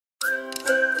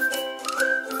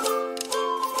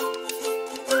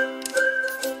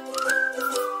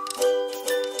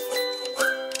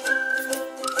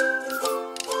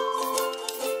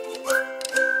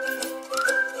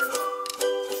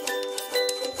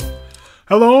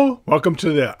Hello, welcome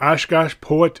to the Oshkosh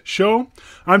Poet Show.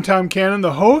 I'm Tom Cannon,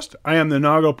 the host. I am the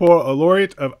inaugural poet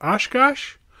laureate of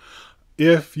Oshkosh.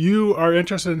 If you are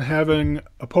interested in having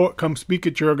a poet come speak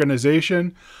at your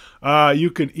organization, you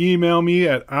can email me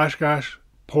at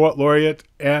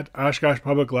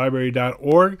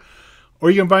oshkoshpoetlaureate@oshkoshpubliclibrary.org, or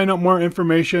you can find out more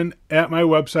information at my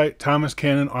website,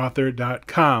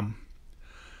 thomascannonauthor.com.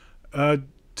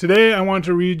 Today I want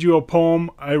to read you a poem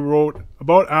I wrote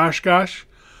about Oshkosh.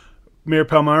 Mayor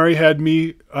Palmieri had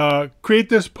me create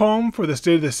this poem for the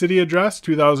State of the City Address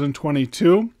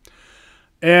 2022,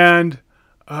 and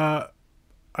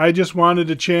I just wanted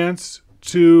a chance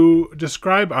to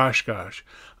describe Oshkosh.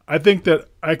 I think that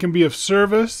I can be of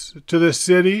service to the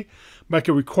city by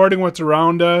recording what's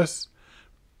around us,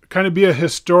 kind of be a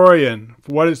historian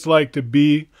for what it's like to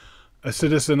be a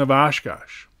citizen of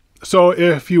Oshkosh. So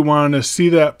if you want to see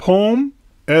that poem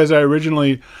as I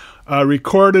originally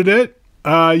recorded it,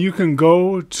 you can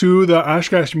go to the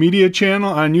Oshkosh Media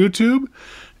channel on YouTube,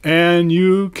 and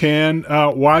you can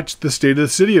watch the State of the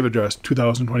City Address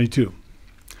 2022.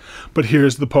 But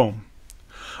here's the poem.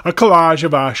 A collage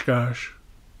of Oshkosh.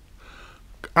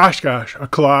 Oshkosh, a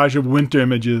collage of winter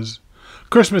images.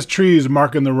 Christmas trees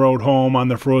marking the road home on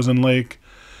the frozen lake.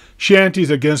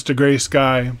 Shanties against a gray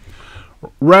sky.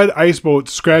 Red ice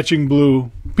boats scratching blue,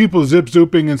 people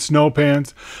zip-zooping in snow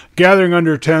pants, gathering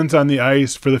under tents on the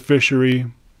ice for the fishery.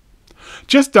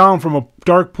 Just down from a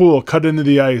dark pool cut into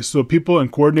the ice so people in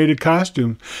coordinated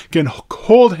costumes can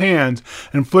hold hands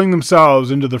and fling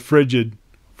themselves into the frigid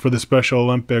for the Special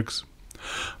Olympics.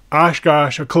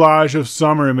 Oshkosh, a collage of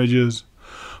summer images.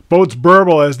 Boats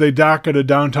burble as they dock at a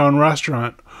downtown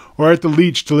restaurant or at the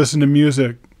Leach to listen to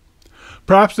music.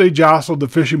 Perhaps they jostled the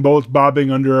fishing boats bobbing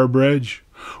under our bridge,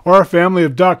 or a family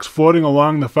of ducks floating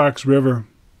along the Fox River.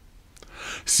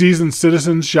 Seasoned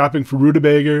citizens shopping for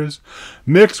rutabagas,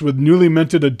 mixed with newly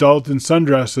minted adults in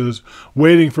sundresses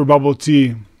waiting for bubble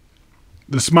tea.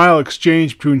 The smile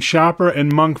exchange between shopper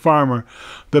and monk farmer,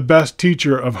 the best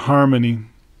teacher of harmony.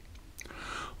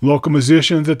 Local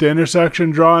musicians at the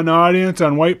intersection draw an audience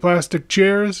on white plastic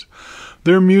chairs.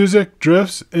 Their music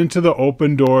drifts into the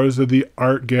open doors of the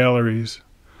art galleries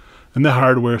and the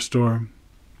hardware store.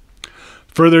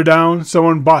 Further down,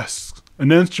 someone busks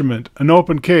an instrument, an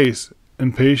open case,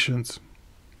 and patience.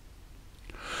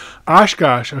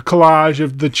 Oshkosh, a collage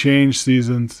of the change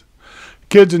seasons.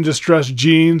 Kids in distressed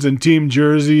jeans and team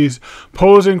jerseys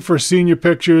posing for senior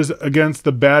pictures against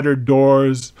the battered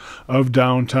doors of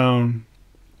downtown.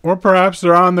 Or perhaps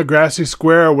they're on the grassy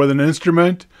square with an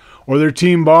instrument or their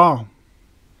team ball.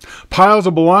 Piles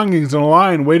of belongings in a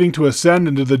line waiting to ascend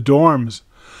into the dorms.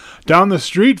 Down the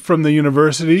street from the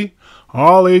university,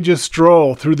 all ages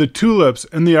stroll through the tulips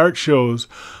and the art shows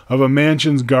of a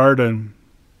mansion's garden.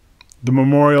 The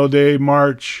Memorial Day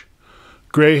march.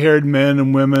 Gray-haired men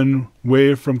and women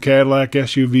wave from Cadillac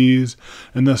SUVs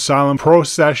in the solemn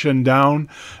procession down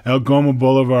Algoma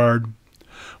Boulevard.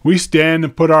 We stand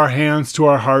and put our hands to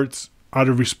our hearts out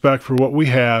of respect for what we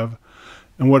have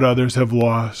and what others have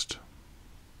lost.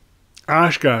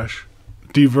 Oshkosh,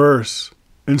 diverse,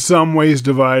 in some ways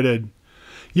divided.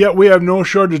 Yet we have no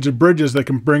shortage of bridges that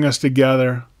can bring us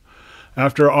together.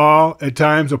 After all, at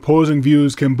times opposing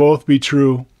views can both be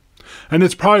true, and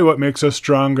it's probably what makes us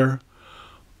stronger.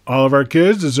 All of our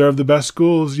kids deserve the best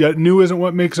schools, yet new isn't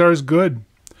what makes ours good.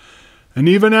 And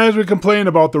even as we complain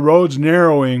about the roads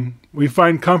narrowing, we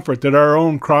find comfort that our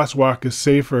own crosswalk is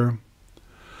safer.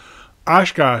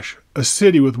 Oshkosh, a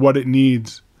city with what it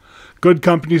needs. Good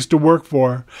companies to work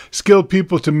for, skilled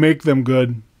people to make them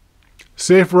good.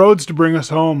 Safe roads to bring us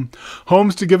home,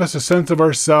 homes to give us a sense of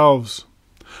ourselves,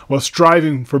 while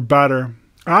striving for better.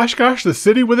 Oshkosh, the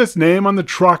city with its name on the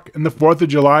truck in the 4th of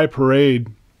July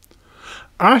parade.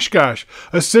 Oshkosh,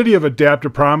 a city of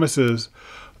adaptive promises.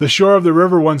 The shore of the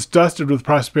river once dusted with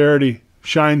prosperity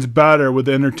shines better with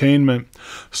entertainment.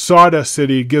 Sawdust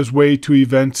City gives way to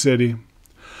Event City.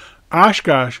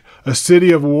 Oshkosh, a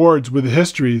city of wards with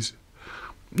histories.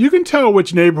 You can tell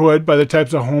which neighborhood by the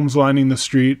types of homes lining the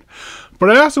street, but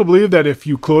I also believe that if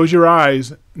you close your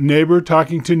eyes, neighbor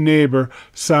talking to neighbor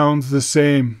sounds the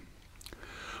same.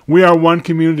 We are one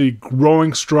community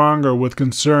growing stronger with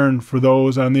concern for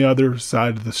those on the other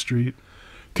side of the street.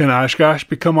 Can Oshkosh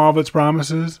become all of its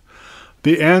promises?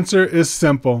 The answer is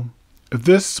simple. If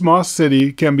this small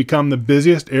city can become the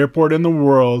busiest airport in the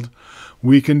world,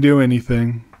 we can do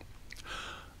anything.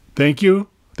 Thank you.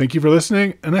 Thank you for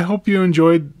listening, and I hope you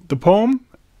enjoyed the poem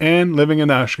and living in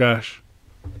Oshkosh.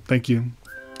 Thank you.